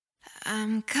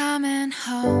I'm coming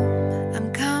home,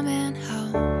 I'm coming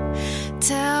home.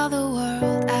 Tell the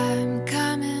world I'm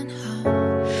coming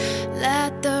home.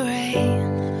 Let the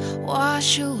rain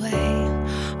wash away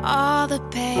all the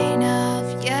pain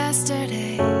of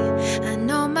yesterday. I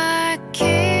know my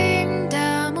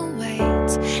kingdom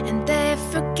awaits, and they've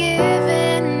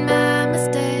forgiven my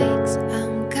mistakes.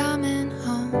 I'm coming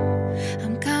home,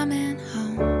 I'm coming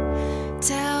home.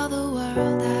 Tell the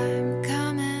world I'm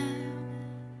coming.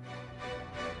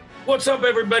 What's up,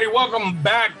 everybody? Welcome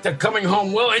back to Coming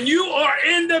Home Well, and you are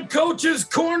in the coach's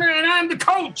corner, and I'm the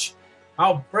coach,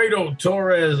 Alfredo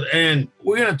Torres, and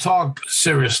we're going to talk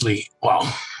seriously,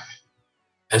 well,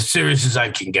 as serious as I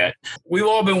can get. We've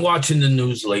all been watching the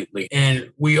news lately, and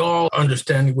we all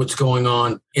understand what's going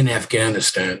on in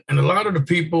Afghanistan, and a lot of the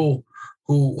people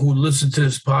who listen to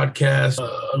this podcast,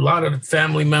 a lot of the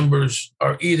family members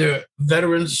are either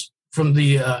veterans from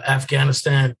the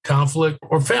Afghanistan conflict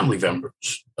or family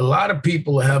members. A lot of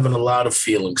people are having a lot of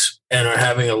feelings and are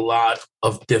having a lot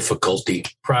of difficulty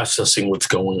processing what's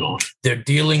going on. They're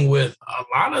dealing with a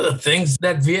lot of the things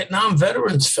that Vietnam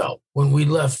veterans felt when we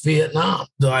left Vietnam.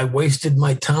 I wasted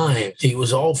my time. It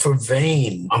was all for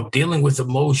vain. I'm dealing with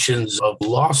emotions of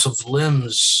loss of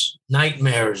limbs,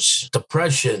 nightmares,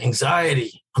 depression,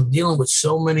 anxiety. I'm dealing with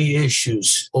so many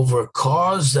issues over a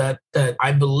cause that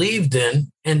I believed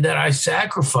in and that I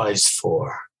sacrificed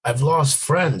for. I've lost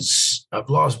friends. I've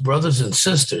lost brothers and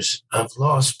sisters. I've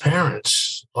lost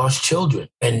parents, lost children.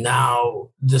 And now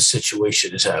this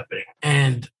situation is happening.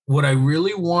 And what I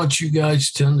really want you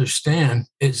guys to understand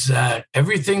is that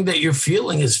everything that you're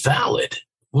feeling is valid.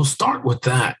 We'll start with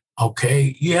that.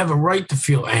 Okay, you have a right to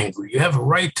feel angry. You have a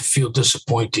right to feel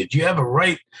disappointed. You have a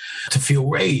right to feel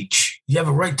rage. You have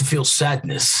a right to feel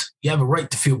sadness. You have a right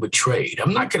to feel betrayed.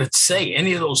 I'm not going to say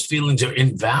any of those feelings are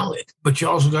invalid, but you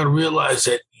also got to realize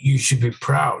that you should be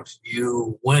proud.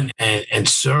 You went and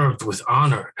served with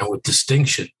honor and with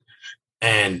distinction.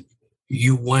 And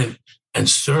you went and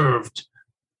served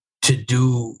to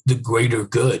do the greater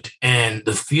good. And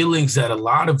the feelings that a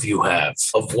lot of you have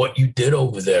of what you did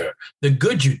over there, the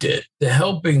good you did, the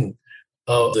helping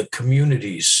of the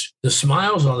communities, the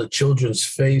smiles on the children's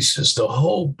faces, the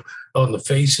hope on the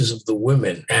faces of the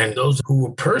women and those who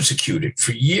were persecuted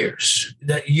for years,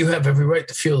 that you have every right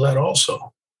to feel that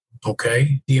also.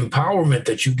 Okay? The empowerment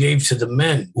that you gave to the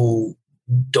men who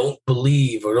don't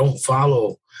believe or don't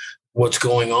follow what's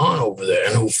going on over there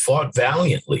and who fought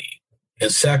valiantly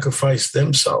and sacrifice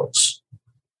themselves.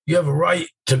 You have a right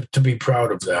to be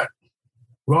proud of that.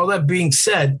 With all that being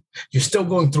said, you're still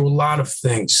going through a lot of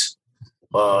things.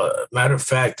 Matter of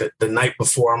fact, that the night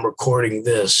before I'm recording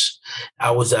this,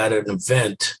 I was at an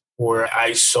event where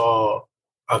I saw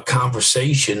a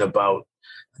conversation about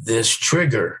this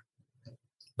trigger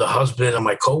the husband of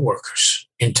my coworkers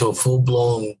into a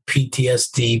full-blown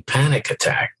PTSD panic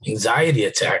attack, anxiety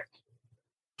attack.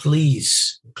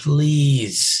 Please,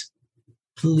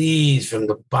 from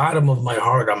the bottom of my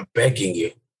heart, I'm begging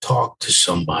you, talk to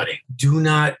somebody. Do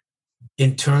not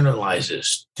internalize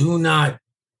this. Do not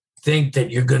think that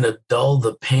you're going to dull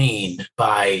the pain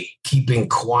by keeping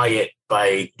quiet,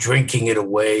 by drinking it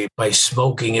away, by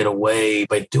smoking it away,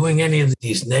 by doing any of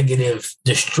these negative,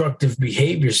 destructive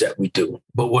behaviors that we do.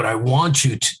 But what I want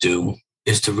you to do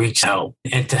is to reach out.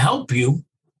 And to help you,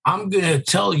 I'm going to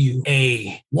tell you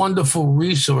a wonderful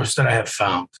resource that I have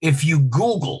found. If you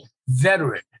Google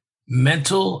Veteran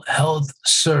Mental Health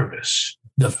Service,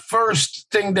 the first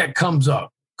thing that comes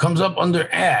up under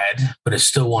ad, but it's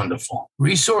still wonderful.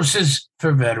 Resources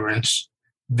for veterans,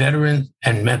 veteran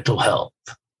and mental health.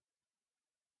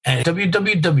 And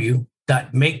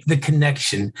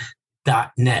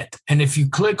www.maketheconnection.net. And if you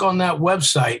click on that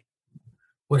website,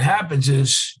 what happens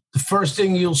is the first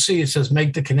thing you'll see, it says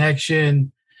Make the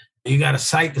Connection. You got a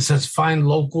site that says Find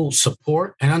Local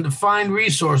Support. And under Find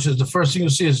Resources, the first thing you'll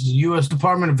see is the U.S.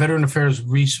 Department of Veteran Affairs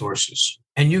Resources.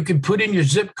 And you can put in your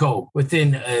zip code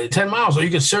within 10 miles, or you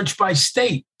can search by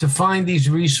state to find these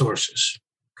resources.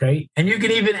 Okay. And you can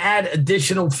even add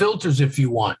additional filters if you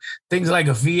want. Things like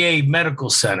a VA medical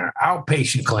center,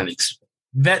 outpatient clinics,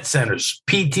 vet centers,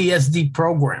 PTSD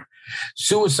program,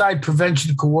 suicide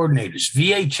prevention coordinators,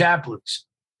 VA chaplains,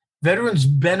 Veterans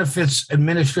Benefits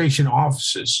Administration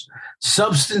offices,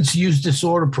 substance use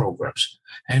disorder programs,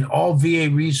 and all VA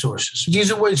resources.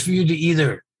 These are ways for you to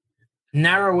either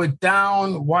narrow it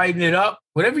down, widen it up,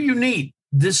 whatever you need.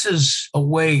 This is a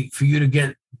way for you to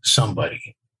get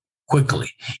somebody quickly.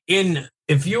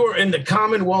 If you are in the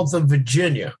Commonwealth of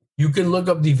Virginia, you can look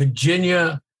up the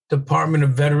Virginia Department of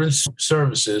Veterans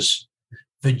Services,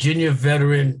 Virginia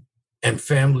Veteran and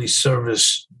Family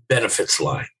Service Benefits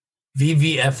Line.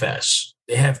 VVFS.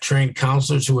 They have trained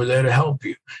counselors who are there to help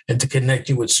you and to connect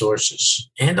you with sources.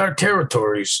 And our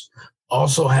territories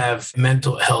also have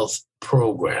mental health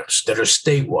programs that are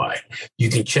statewide. You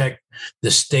can check the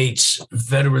state's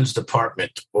Veterans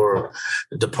Department or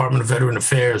the Department of Veteran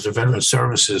Affairs or Veteran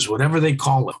Services, whatever they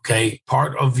call it, okay?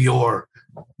 Part of your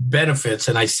benefits,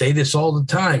 and I say this all the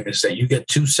time, is that you get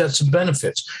two sets of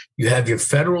benefits. You have your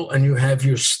federal and you have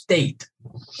your state.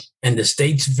 And the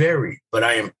states vary, but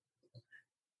I am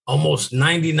almost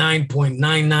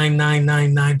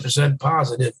 99.99999%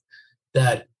 positive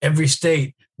that every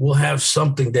state will have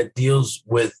something that deals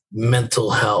with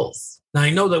mental health. Now, I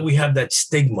know that we have that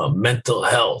stigma, mental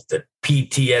health, that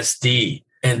PTSD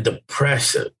and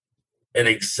depression and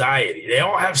anxiety. They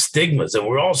all have stigmas, and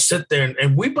we all sit there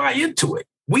and we buy into it.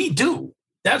 We do.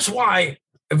 That's why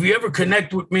if you ever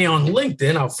connect with me on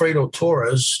LinkedIn, Alfredo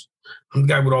Torres, I'm the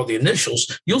guy with all the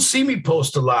initials, you'll see me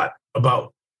post a lot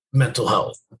about mental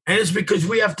health. And it's because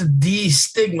we have to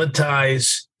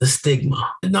destigmatize the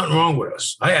stigma. There's nothing wrong with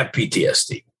us. I have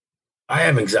PTSD. I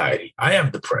have anxiety. I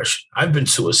have depression. I've been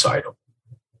suicidal.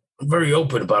 I'm very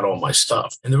open about all my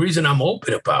stuff. And the reason I'm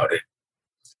open about it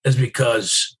is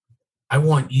because I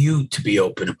want you to be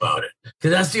open about it.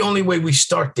 Because that's the only way we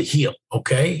start to heal,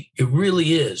 okay? It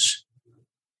really is.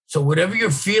 So whatever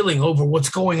you're feeling over what's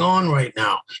going on right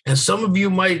now, and some of you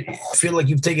might feel like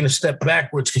you've taken a step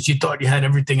backwards because you thought you had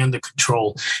everything under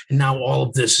control, and now all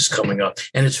of this is coming up,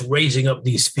 and it's raising up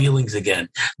these feelings again.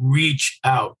 Reach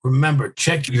out. Remember,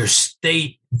 check your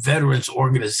state veterans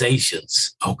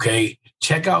organizations, okay?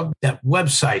 Check out that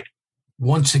website.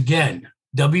 Once again,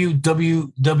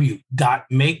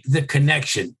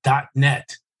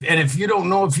 www.maketheconnection.net. And if you don't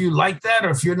know if you like that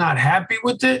or if you're not happy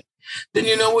with it, then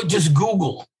you know what? Just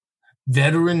Google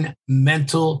Veteran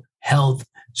Mental Health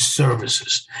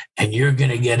Services, and you're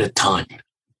going to get a ton.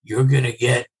 You're going to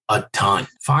get a ton.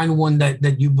 Find one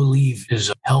that you believe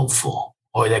is helpful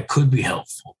or that could be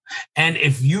helpful. And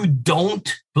if you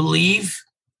don't believe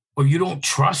or you don't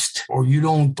trust or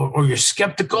you're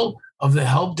skeptical of the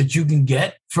help that you can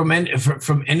get from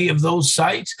any of those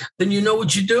sites, then you know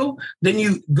what you do? Then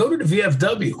you go to the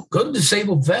VFW, go to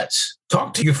Disabled Vets,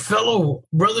 talk to your fellow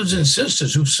brothers and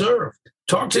sisters who served.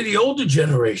 Talk to the older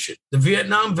generation, the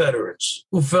Vietnam veterans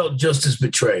who felt justice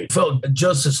betrayed, felt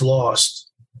justice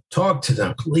lost. Talk to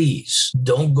them, please.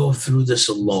 Don't go through this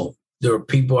alone. There are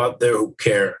people out there who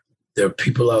care. There are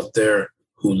people out there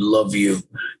who love you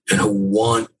and who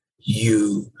want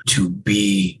you to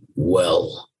be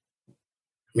well.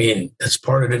 I mean, that's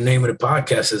part of the name of the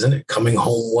podcast, isn't it? Coming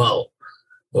home well.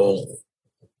 Well,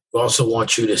 we also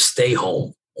want you to stay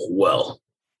home well.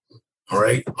 All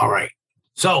right? All right.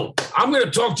 So I'm going to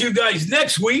talk to you guys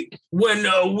next week when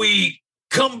we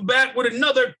come back with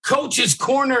another Coach's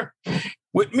Corner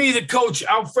with me, the coach,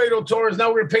 Alfredo Torres. Now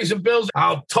we're going to pay some bills.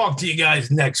 I'll talk to you guys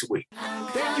next week.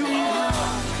 Thank you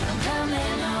all.